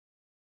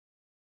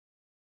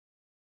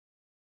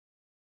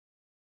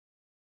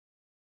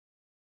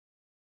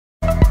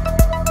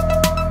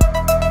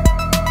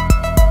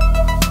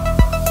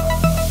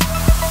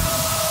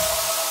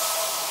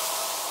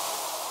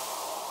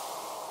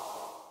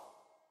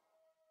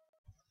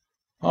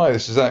Hi,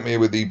 this is Acme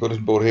with the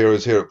Bulletin Board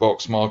Heroes here at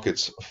Box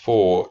Markets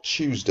for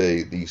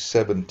Tuesday, the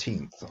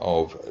 17th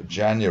of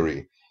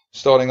January.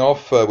 Starting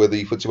off with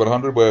the FTSE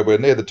 100, where we're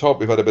near the top.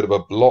 We've had a bit of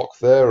a block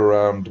there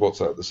around, what's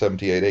that, the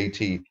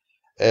 78.80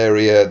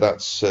 area.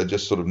 That's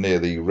just sort of near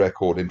the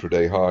record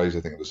intraday highs.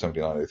 I think it was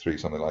 79.03,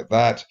 something like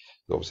that.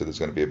 Obviously, there's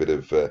going to be a bit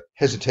of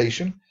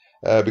hesitation.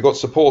 We've got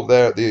support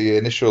there at the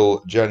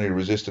initial January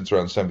resistance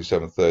around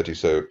 77.30,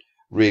 so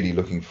really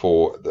looking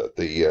for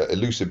the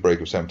elusive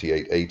break of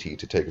 78.80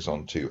 to take us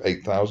on to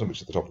 8,000, which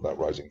is the top of that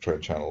rising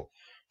trend channel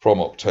from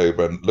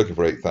October, and looking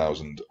for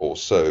 8,000 or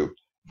so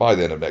by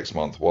the end of next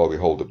month while we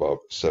hold above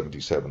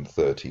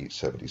 77.30,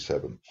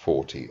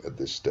 77.40 at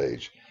this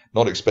stage.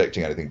 Not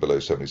expecting anything below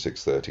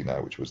 76.30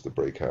 now, which was the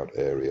breakout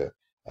area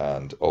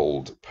and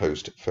old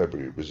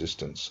post-February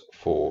resistance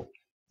for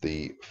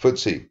the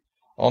FTSE.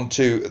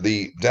 Onto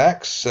the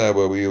DAX,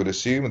 where we would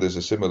assume there's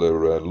a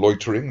similar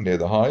loitering near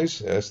the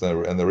highs. Yes,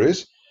 there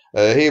is.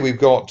 Here we've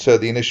got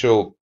the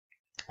initial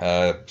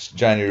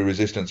January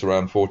resistance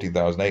around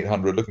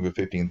 14,800, looking for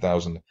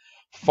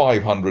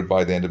 15,500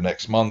 by the end of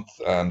next month,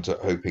 and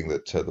hoping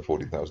that the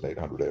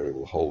 14,800 area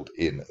will hold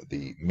in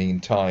the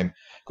meantime.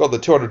 Got the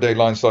 200-day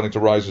line starting to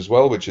rise as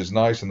well, which is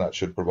nice, and that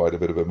should provide a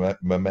bit of a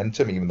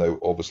momentum, even though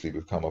obviously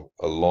we've come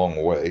a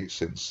long way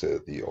since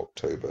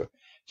the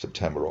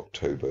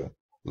September-October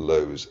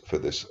lows for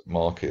this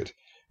market.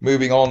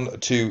 Moving on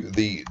to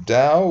the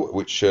Dow,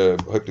 which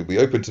hopefully will be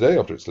open today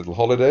after its little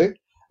holiday.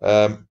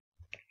 Here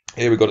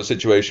we've got a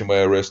situation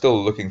where we're still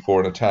looking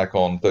for an attack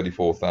on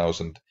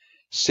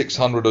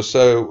 34,600 or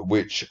so,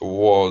 which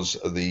was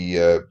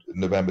the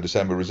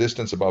November-December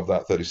resistance. Above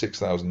that,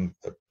 36,000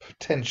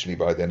 potentially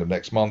by the end of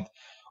next month.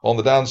 On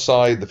the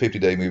downside, the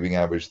 50-day moving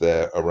average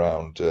there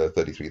around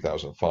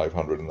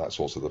 33,500, and that's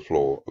also the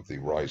floor of the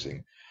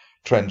rising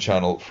trend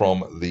channel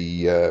from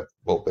the,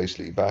 well,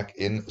 basically back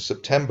in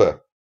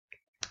September.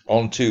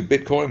 On to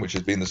Bitcoin, which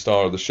has been the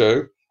star of the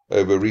show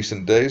over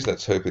recent days.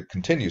 Let's hope it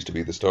continues to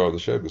be the star of the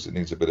show, because it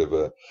needs a bit of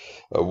a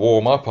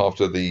warm-up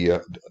after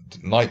the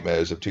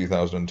nightmares of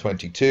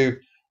 2022.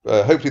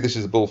 Hopefully this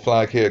is a bull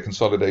flag here,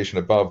 consolidation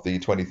above the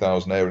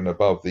 20,000 area and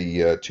above the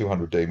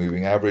 200-day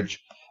moving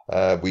average.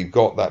 We've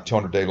got that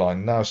 200-day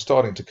line now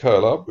starting to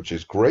curl up, which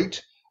is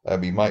great.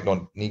 We might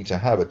not need to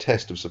have a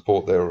test of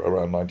support there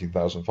around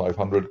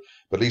 19,500,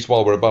 but at least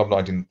while we're above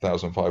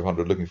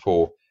 19,500, looking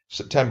for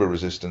September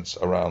resistance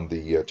around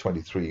the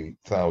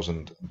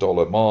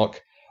 $23,000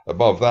 mark.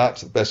 Above that,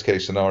 the best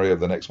case scenario of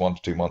the next 1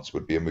 to 2 months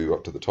would be a move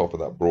up to the top of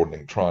that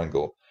broadening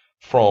triangle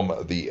from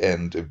the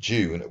end of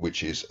June,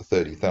 which is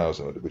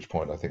 30,000, at which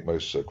point I think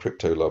most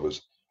crypto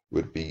lovers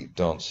would be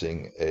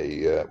dancing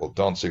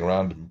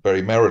around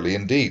very merrily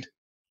indeed.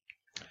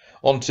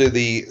 Onto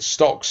the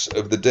stocks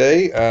of the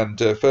day, and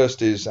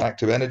first is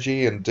Active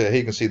Energy, and here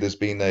you can see there's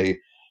been a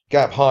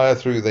gap higher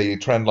through the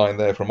trend line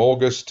there from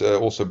August,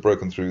 also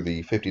broken through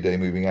the 50-day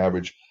moving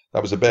average.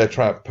 That was a bear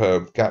trap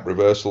gap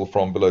reversal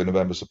from below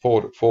November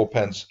support at 4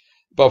 pence,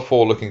 above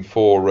 4 looking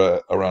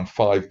for around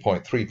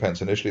 5.3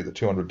 pence initially, the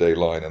 200-day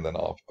line, and then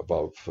up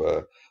above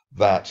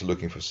that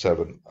looking for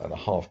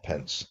 7.5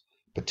 pence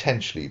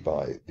potentially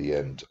by the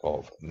end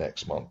of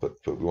next month, but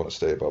we want to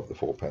stay above the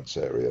 4 pence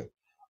area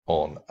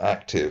on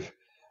active.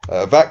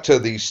 Avacta,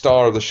 the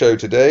star of the show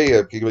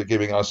today,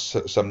 giving us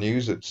some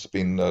news. It's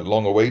been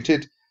long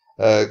awaited.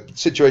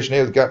 Situation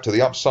here, the gap to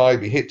the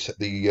upside. We hit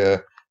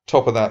the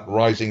top of that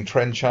rising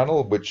trend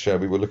channel, which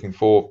we were looking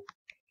for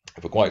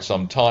quite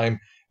some time.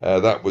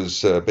 That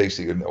was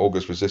basically an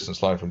August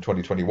resistance line from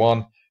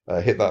 2021.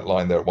 Hit that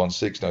line there at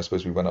 160. I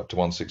suppose we went up to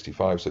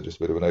 165, so just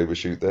a bit of an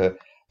overshoot there.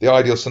 The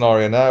ideal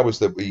scenario now is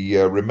that we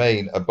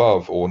remain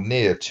above or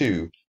near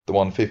to the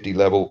 150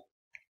 level.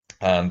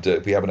 And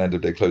if we have an end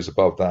of day close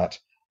above that,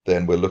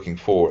 then we're looking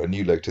for a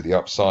new leg to the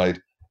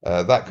upside.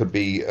 That could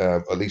be,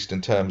 at least in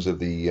terms of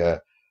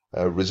the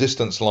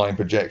resistance line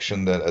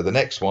projection, the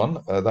next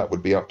one, that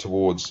would be up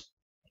towards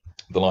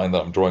the line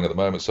that I'm drawing at the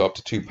moment, so up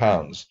to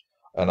 £2.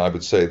 And I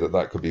would say that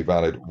that could be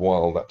valid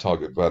while that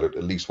target valid,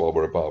 at least while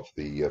we're above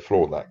the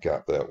floor of that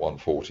gap there at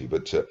 140.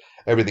 But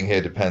everything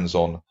here depends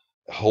on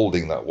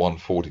holding that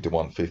 140 to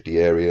 150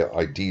 area.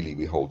 Ideally,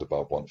 we hold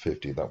above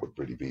 150. That would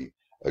really be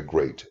a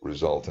great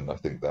result, and I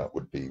think that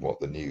would be what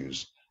the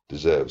news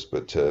deserves.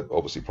 But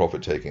obviously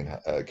profit taking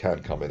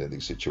can come in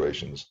these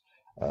situations,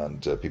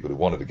 and people who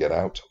wanted to get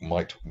out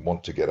might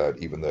want to get out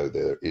even though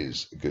there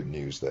is good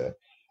news there.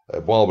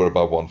 While we're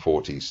above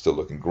 140, still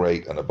looking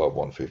great, and above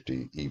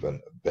 150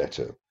 even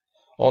better.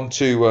 On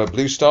to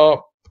Blue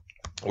Star,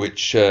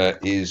 which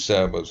is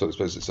well, so I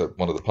suppose it's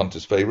one of the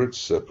punters'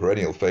 favorites, a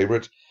perennial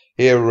favorite.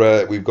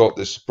 Here we've got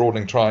this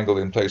broadening triangle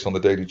in place on the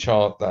daily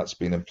chart. That's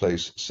been in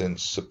place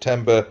since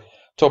September.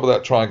 Top of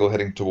that triangle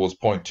heading towards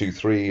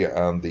 0.23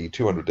 and the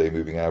 200-day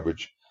moving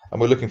average.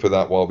 And we're looking for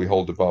that while we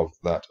hold above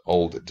that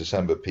old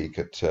December peak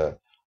at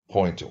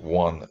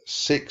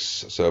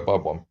 0.16. So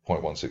above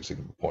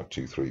 0.16,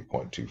 0.23,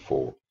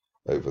 0.24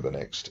 over the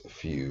next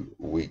few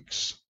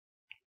weeks.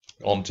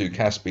 On to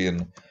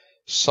Caspian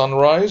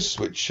Sunrise,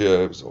 which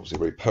is obviously a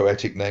very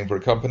poetic name for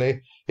a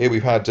company. Here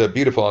we've had a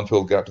beautiful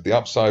unfilled gap to the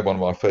upside, one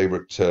of our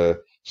favorite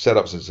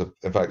setups.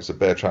 In fact, it's a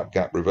bear trap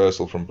gap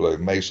reversal from below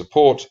May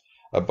support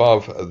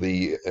above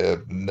the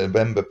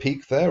November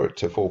peak there at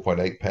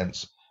 4.8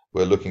 pence.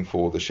 We're looking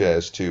for the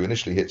shares to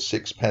initially hit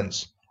 6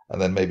 pence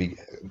and then maybe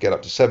get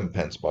up to 7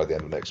 pence by the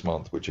end of next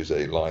month, which is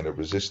a line of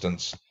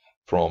resistance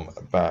from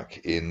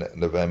back in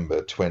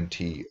November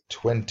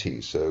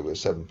 2020. So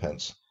 7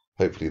 pence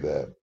hopefully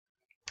there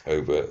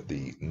over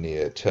the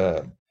near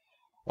term.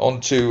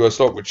 On to a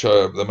stock which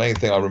the main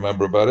thing I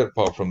remember about it,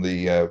 apart from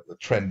the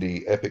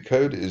trendy Epic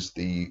code, is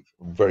the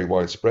very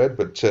wide spread.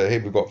 But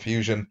here we've got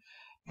Fusion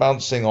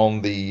bouncing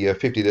on the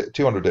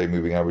 200-day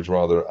moving average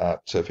rather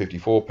at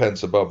 54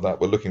 pence. Above that,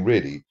 we're looking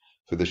really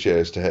for the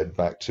shares to head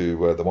back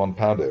to the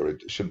 £1 area.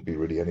 It shouldn't be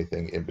really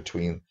anything in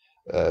between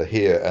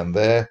here and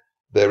there.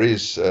 There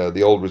is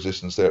the old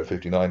resistance there at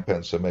 59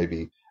 pence, so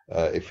maybe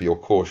if you're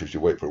cautious, you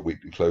wait for a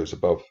weekly close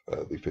above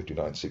the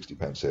 59.60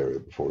 pence area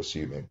before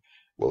assuming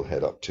we'll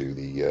head up to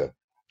the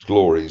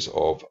glories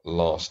of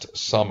last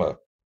summer.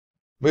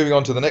 Moving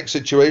on to the next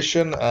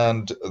situation,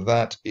 and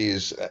that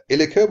is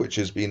Ilika, which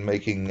has been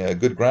making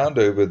good ground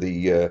over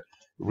the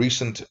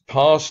recent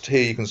past.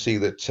 Here you can see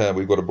that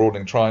we've got a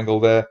broadening triangle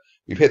there.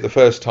 We've hit the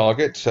first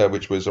target,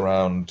 which was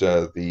around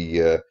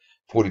the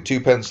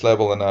 42 pence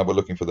level, and now we're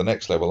looking for the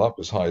next level up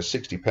as high as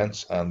 60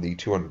 pence, and the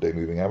 200-day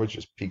moving average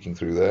is peaking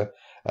through there.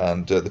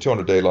 And the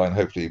 200-day line,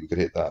 hopefully we could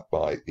hit that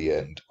by the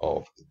end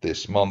of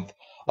this month.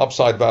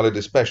 Upside valid,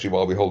 especially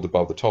while we hold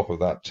above the top of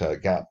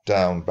that gap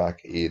down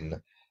back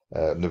in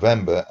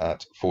November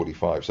at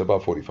 45. So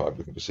above 45,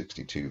 looking for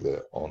 62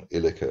 there on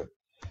Ilika.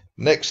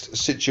 Next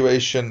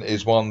situation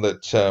is one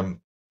that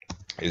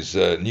is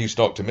new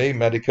stock to me,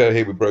 Medica.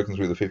 Here we've broken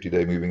through the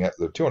 50-day moving,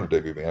 the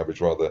 200-day moving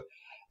average rather.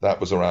 That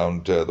was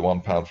around the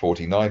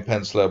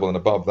 £1.49 level, and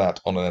above that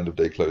on an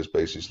end-of-day close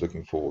basis,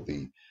 looking for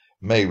the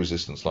May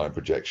resistance line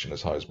projection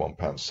as high as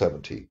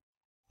 £1.70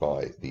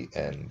 by the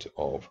end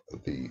of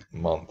the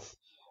month.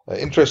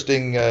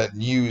 Interesting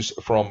news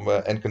from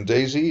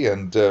Ncondezi,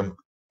 and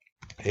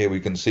here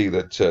we can see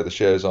that the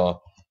shares are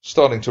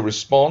starting to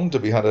respond.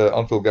 We had an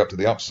unfilled gap to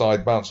the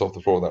upside, bounce off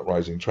the floor of that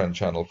rising trend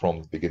channel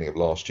from the beginning of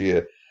last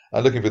year,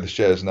 and looking for the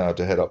shares now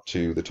to head up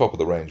to the top of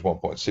the range,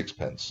 1.6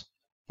 pence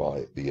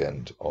by the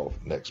end of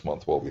next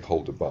month, while we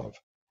hold above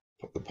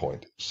the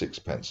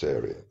 0.6 pence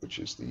area, which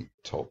is the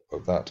top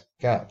of that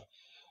gap.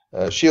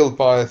 Shield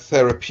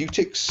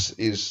Biotherapeutics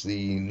is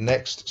the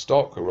next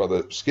stock, or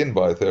rather Skin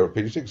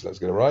Biotherapeutics, let's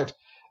get it right.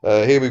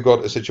 Here we've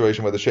got a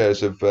situation where the shares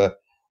have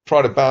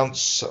tried to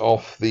bounce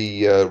off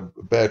the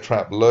bear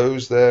trap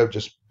lows there,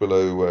 just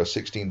below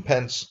 16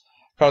 pence.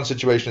 Current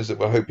situation is that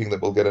we're hoping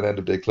that we'll get an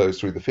end-of-day close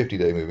through the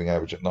 50-day moving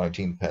average at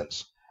 19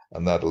 pence,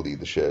 and that'll lead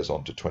the shares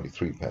on to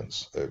 23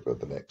 pence over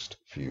the next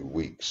few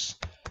weeks.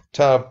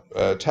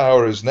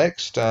 Tower is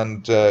next,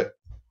 and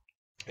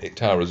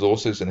Tower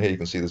Resources, and here you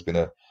can see there's been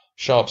a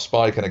sharp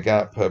spike and a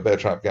gap, bear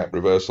trap gap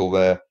reversal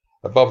there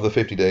above the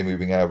 50-day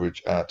moving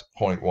average at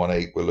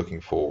 0.18. We're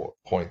looking for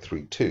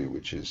 0.32,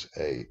 which is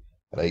an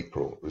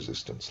April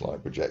resistance line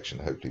projection.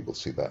 Hopefully we'll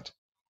see that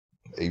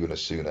even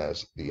as soon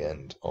as the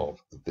end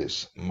of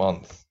this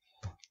month.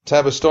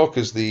 Tavistock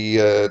is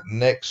the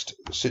next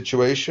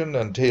situation,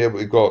 and here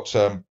we've got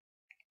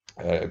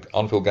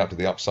unfilled gap to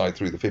the upside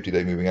through the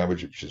 50-day moving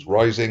average, which is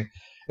rising.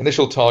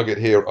 Initial target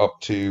here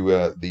up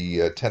to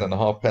the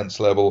 10.5 pence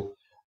level.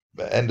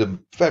 End of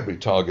February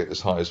target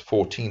as high as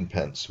 14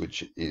 pence,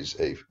 which is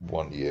a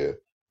 1-year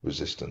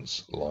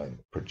resistance line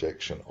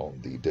projection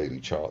on the daily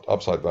chart.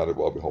 Upside value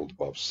while we hold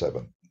above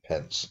 7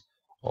 pence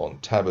on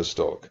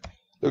Tavistock.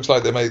 Looks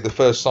like they made the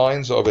first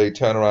signs of a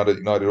turnaround at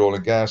United Oil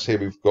and Gas. Here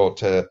we've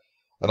got an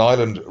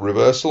island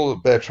reversal,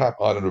 bear trap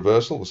island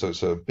reversal. So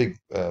it's a big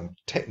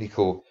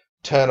technical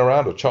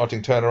turnaround or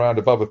charting turnaround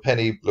above a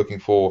penny, looking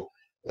for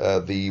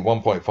the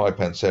 1.5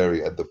 pence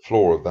area at the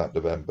floor of that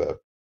November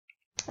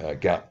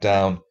gap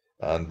down.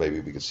 And maybe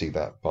we could see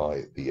that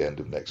by the end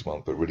of next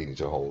month, but really need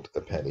to hold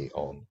a penny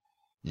on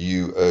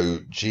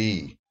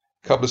UOG.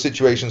 A couple of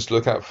situations to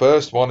look at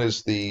first. One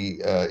is the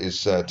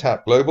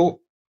TAP Global,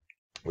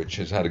 which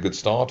has had a good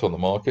start on the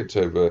market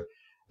over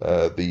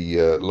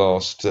the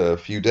last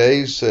few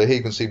days. Here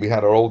you can see we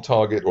had our old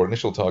target or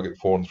initial target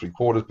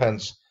 4.75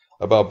 pence.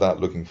 Above that,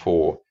 looking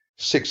for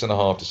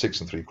 6.5 to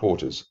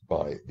 6.75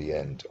 by the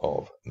end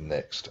of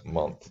next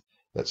month.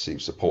 Let's see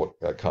if support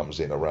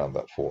comes in around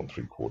that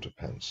 4.75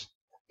 pence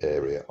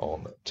area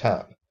on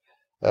TAP.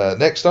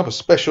 Next up, a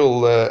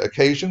special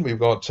occasion. We've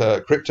got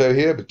crypto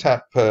here, but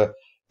TAP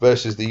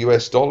versus the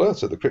US dollar,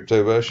 so the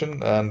crypto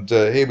version. And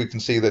here we can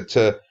see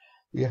that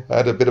we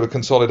had a bit of a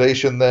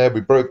consolidation there.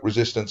 We broke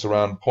resistance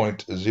around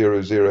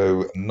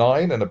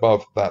 0.009 and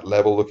above that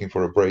level, looking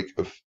for a break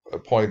of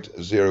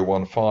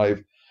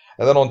 0.015,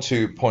 and then on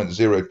to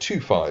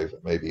 0.025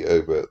 maybe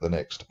over the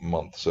next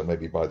month. So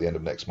maybe by the end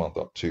of next month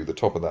up to the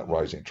top of that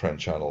rising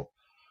trend channel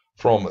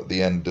from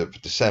the end of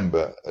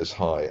December as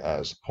high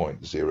as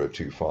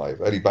 0.025,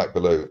 only back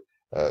below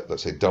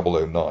let's say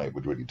 009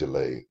 would really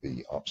delay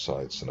the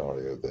upside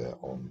scenario there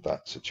on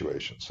that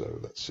situation. So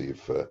let's see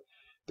if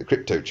the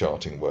crypto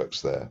charting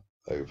works there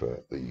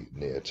over the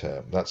near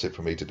term. That's it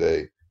for me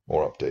today.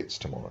 More updates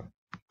tomorrow.